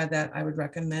want to try that, I would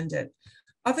recommend it.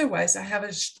 Otherwise, I have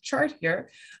a chart here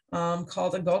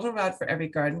called A Goldenrod for Every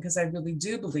Garden, because I really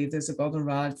do believe there's a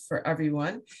goldenrod for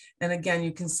everyone. And again,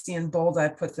 you can see in bold, I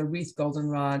put the wreath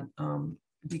goldenrod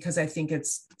because I think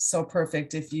it's so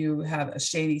perfect if you have a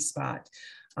shady spot.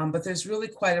 But there's really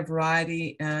quite a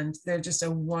variety, and they're just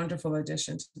a wonderful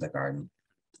addition to the garden.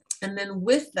 And then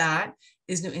with that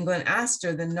is New England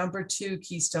aster, the #2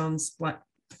 keystone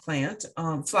plant,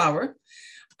 flower.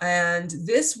 And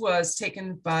this was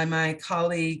taken by my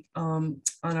colleague on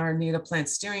our Native Plant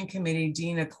Steering Committee,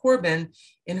 Dina Corbin,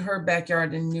 in her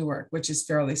backyard in Newark, which is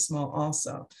fairly small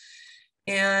also.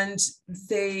 And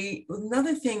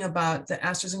another thing about the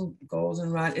asters and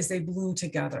goldenrod is they bloom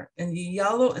together, and the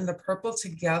yellow and the purple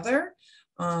together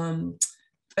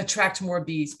attract more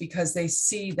bees because they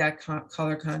see that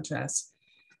color contrast.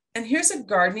 And here's a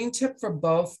gardening tip for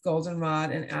both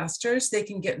goldenrod and asters. They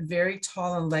can get very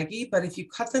tall and leggy, but if you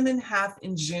cut them in half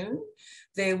in June,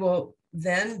 they will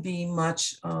then be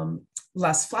much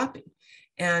less floppy.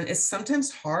 And it's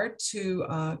sometimes hard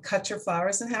to cut your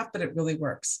flowers in half, but it really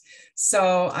works.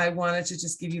 So I wanted to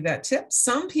just give you that tip.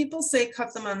 Some people say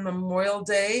cut them on Memorial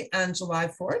Day and July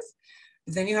 4th.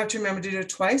 Then you have to remember to do it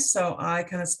twice. So I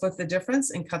kind of split the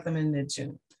difference and cut them in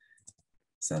mid-June.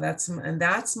 So that's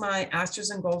my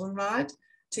asters and goldenrod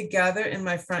together in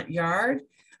my front yard.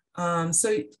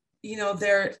 So, you know,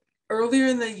 earlier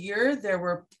in the year, there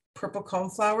were purple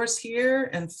coneflowers here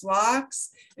and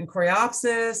phlox and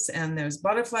coreopsis, and there's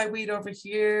butterfly weed over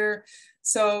here.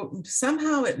 So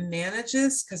somehow it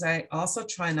manages, because I also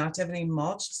try not to have any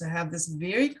mulch, to have this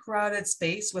very crowded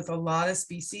space with a lot of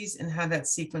species and have that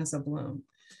sequence of bloom.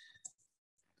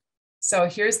 So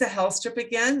here's the health strip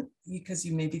again, because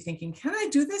you may be thinking, can I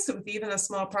do this with even a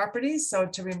small property? So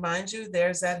to remind you,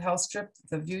 there's that health strip,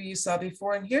 the view you saw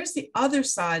before. And here's the other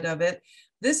side of it.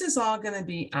 This is all going to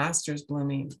be asters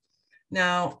blooming.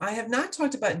 Now, I have not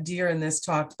talked about deer in this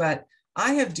talk, but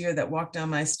I have deer that walk down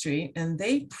my street and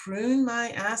they prune my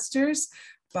asters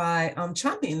by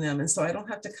chopping them. And so I don't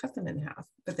have to cut them in half,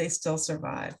 but they still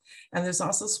survive. And there's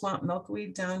also swamp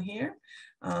milkweed down here.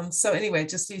 So anyway,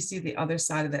 just so you see the other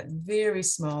side of that very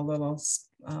small little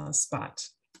spot.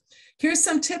 Here's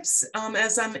some tips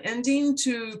as I'm ending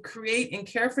to create and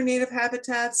care for native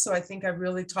habitats. So I think I've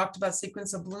really talked about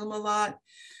sequence of bloom a lot.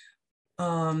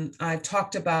 I've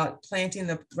talked about planting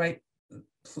the right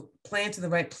plant in the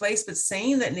right place, but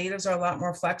saying that natives are a lot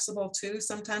more flexible too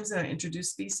sometimes than our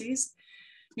introduced species.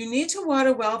 You need to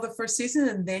water well the first season,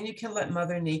 and then you can let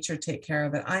Mother Nature take care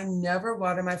of it. I never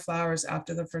water my flowers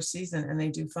after the first season, and they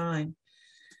do fine.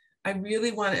 I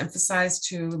really want to emphasize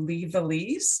to leave the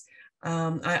leaves.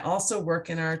 I also work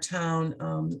in our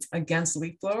town against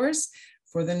leaf blowers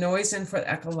for the noise and for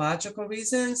ecological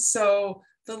reasons. So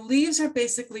the leaves are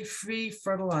basically free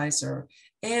fertilizer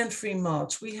and free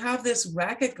mulch. We have this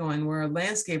racket going where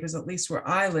landscapers, at least where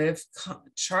I live,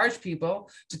 charge people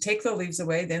to take the leaves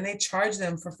away. Then they charge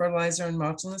them for fertilizer and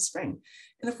mulch in the spring.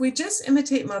 And if we just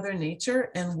imitate Mother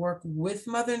Nature and work with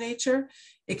Mother Nature,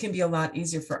 it can be a lot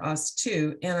easier for us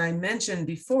too. And I mentioned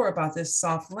before about this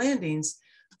soft landings,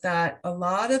 that a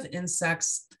lot of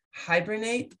insects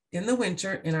hibernate in the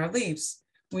winter in our leaves.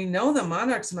 We know the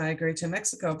monarchs migrate to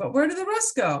Mexico, but where do the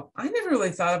rest go? I never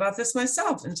really thought about this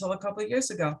myself until a couple of years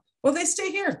ago. Well, they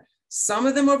stay here. Some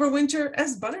of them overwinter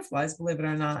as butterflies, believe it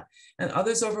or not, and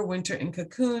others overwinter in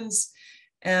cocoons.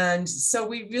 And so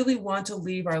we really want to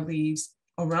leave our leaves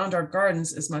around our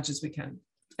gardens as much as we can.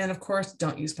 And of course,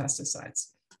 don't use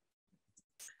pesticides.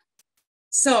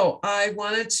 So I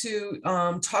wanted to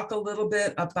talk a little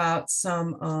bit about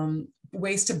some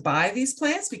ways to buy these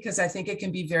plants, because I think it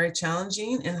can be very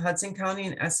challenging in Hudson County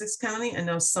and Essex County. I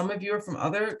know some of you are from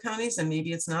other counties and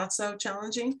maybe it's not so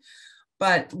challenging,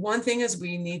 but one thing is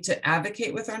we need to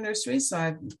advocate with our nurseries. So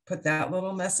I've put that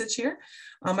little message here.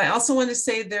 I also want to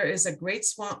say there is a great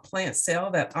swamp plant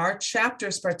sale that our chapter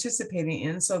is participating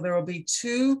in. So there will be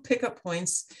 2 pickup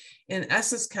points in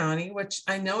Essex County, which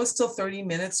I know is still 30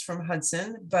 minutes from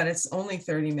Hudson, but it's only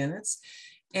 30 minutes.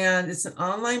 And it's an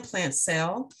online plant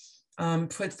sale.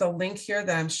 Put the link here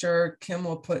that I'm sure Kim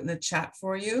will put in the chat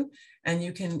for you, and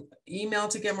you can email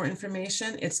to get more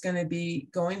information. It's going to be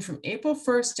going from April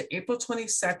 1st to April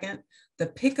 22nd. The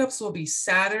pickups will be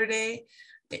Saturday,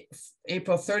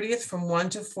 April 30th from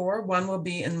 1 to 4. One will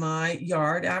be in my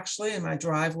yard, actually, in my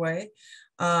driveway.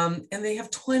 And they have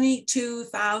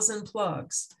 22,000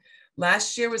 plugs.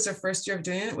 Last year was their first year of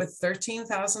doing it with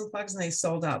 13,000 plugs and they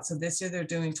sold out. So this year they're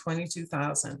doing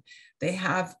 22,000. They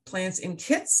have plants in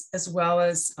kits as well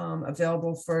as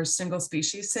available for single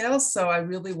species sales. So I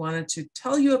really wanted to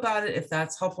tell you about it if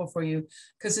that's helpful for you,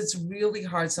 because it's really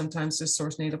hard sometimes to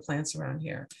source native plants around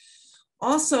here.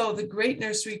 Also, the Great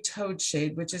Nursery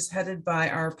Toadshade, which is headed by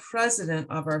our president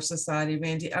of our society,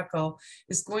 Randy Eckel,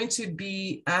 is going to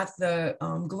be at the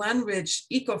Glen Ridge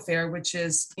Eco Fair, which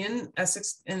is in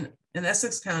Essex, in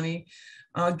Essex County,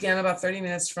 again, about 30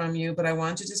 minutes from you. But I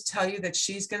want to just tell you that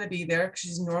she's going to be there.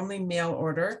 She's normally mail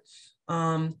order.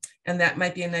 And that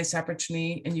might be a nice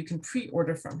opportunity, and you can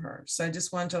pre-order from her. So I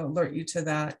just want to alert you to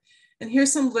that. And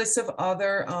here's some lists of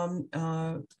other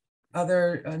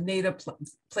native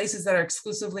places that are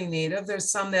exclusively native. There's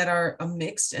some that are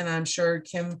mixed, and I'm sure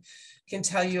Kim can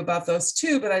tell you about those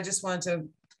too, but I just want to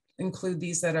include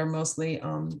these that are mostly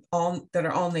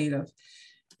all native.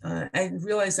 I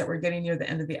realize that we're getting near the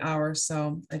end of the hour,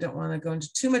 so I don't want to go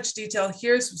into too much detail.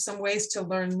 Here's some ways to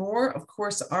learn more. Of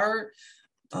course, our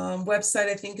website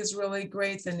I think is really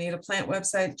great, the Native Plant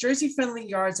website. Jersey Friendly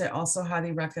Yards I also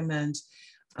highly recommend.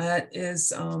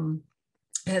 It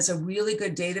has a really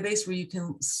good database where you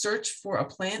can search for a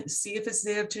plant, see if it's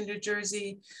native to New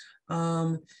Jersey,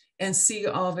 and see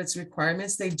all of its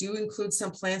requirements. They do include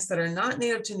some plants that are not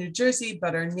native to New Jersey,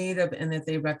 but are native and that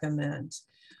they recommend.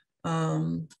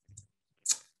 Then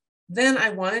I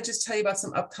want to just tell you about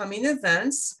some upcoming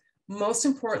events. Most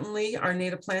importantly, our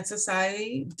Native Plant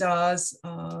Society does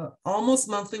almost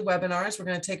monthly webinars. We're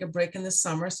going to take a break in the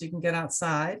summer so you can get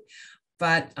outside,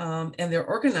 but and they're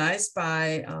organized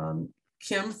by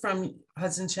Kim from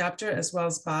Hudson Chapter, as well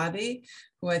as Bobby,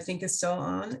 who I think is still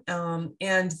on.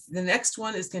 And the next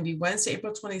one is going to be Wednesday,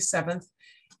 April 27th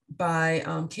by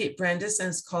Kate Brandis, and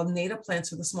it's called Native Plants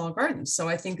for the Small Garden. So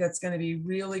I think that's going to be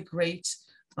really great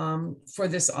for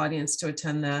this audience to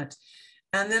attend that.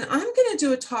 And then I'm going to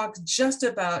do a talk just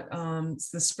about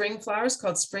the spring flowers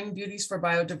called Spring Beauties for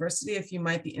Biodiversity, if you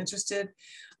might be interested,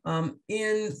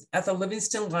 at the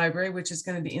Livingston Library, which is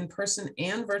going to be in person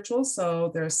and virtual.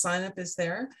 So their sign up is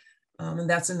there. And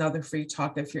that's another free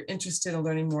talk if you're interested in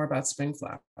learning more about spring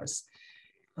flowers.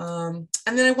 And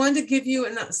then I wanted to give you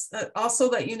and also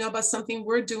let you know about something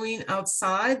we're doing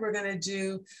outside. We're going to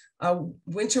do a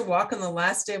winter walk on the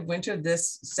last day of winter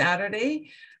this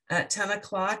Saturday at 10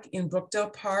 o'clock in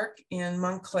Brookdale Park in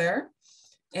Montclair.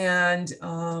 And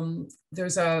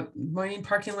there's a morning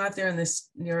parking lot there in this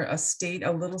near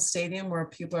a little stadium where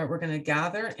we're going to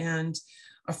gather. And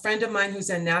a friend of mine who's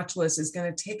a naturalist is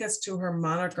going to take us to her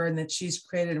monarch garden that she's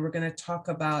created. And we're going to talk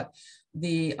about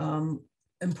the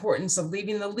importance of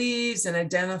leaving the leaves and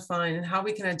identifying and how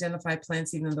we can identify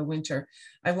plants even in the winter.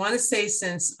 I want to say,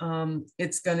 since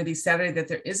it's going to be Saturday, that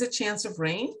there is a chance of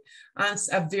rain,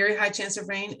 a very high chance of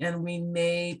rain, and we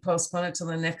may postpone it till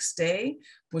the next day,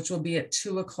 which will be at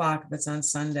 2 o'clock if it's on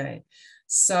Sunday.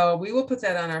 So we will put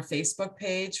that on our Facebook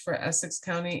page for Essex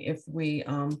County if we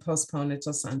postpone it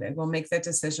till Sunday. We'll make that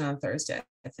decision on Thursday,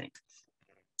 I think.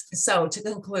 So to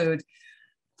conclude,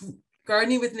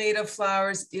 gardening with native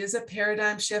flowers is a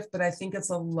paradigm shift, but I think it's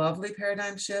a lovely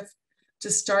paradigm shift to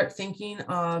start thinking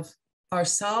of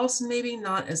ourselves, maybe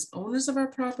not as owners of our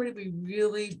property. We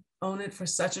really own it for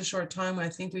such a short time. I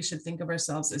think we should think of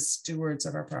ourselves as stewards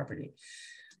of our property.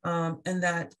 And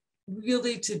that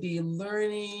really to be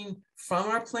learning from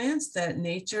our plants that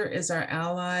nature is our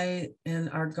ally and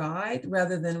our guide,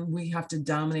 rather than we have to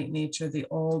dominate nature, the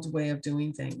old way of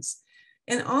doing things.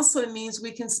 And also it means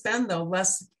we can spend though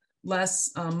less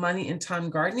money and time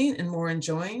gardening and more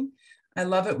enjoying. I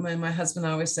love it when my husband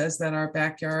always says that our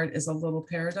backyard is a little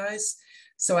paradise.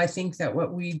 So I think that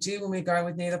what we do when we garden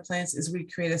with native plants is we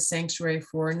create a sanctuary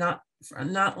for not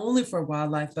only for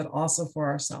wildlife, but also for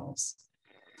ourselves.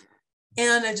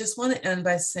 And I just want to end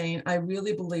by saying, I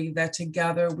really believe that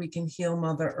together we can heal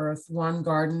Mother Earth, one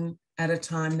garden at a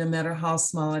time, no matter how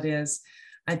small it is.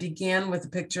 I began with a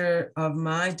picture of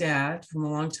my dad from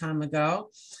a long time ago.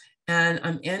 And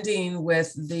I'm ending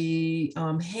with the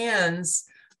hands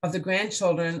of the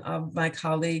grandchildren of my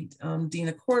colleague,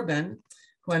 Dina Corbin,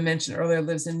 who I mentioned earlier,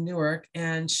 lives in Newark,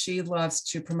 and she loves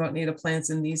to promote native plants.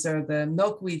 And these are the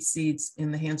milkweed seeds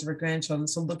in the hands of her grandchildren.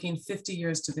 So looking 50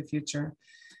 years to the future.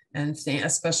 And a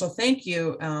special thank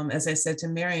you, as I said, to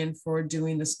Marion for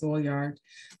doing the schoolyard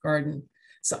garden.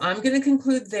 So I'm going to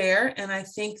conclude there. And I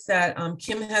think that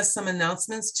Kim has some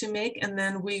announcements to make, and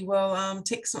then we will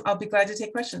I'll be glad to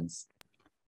take questions.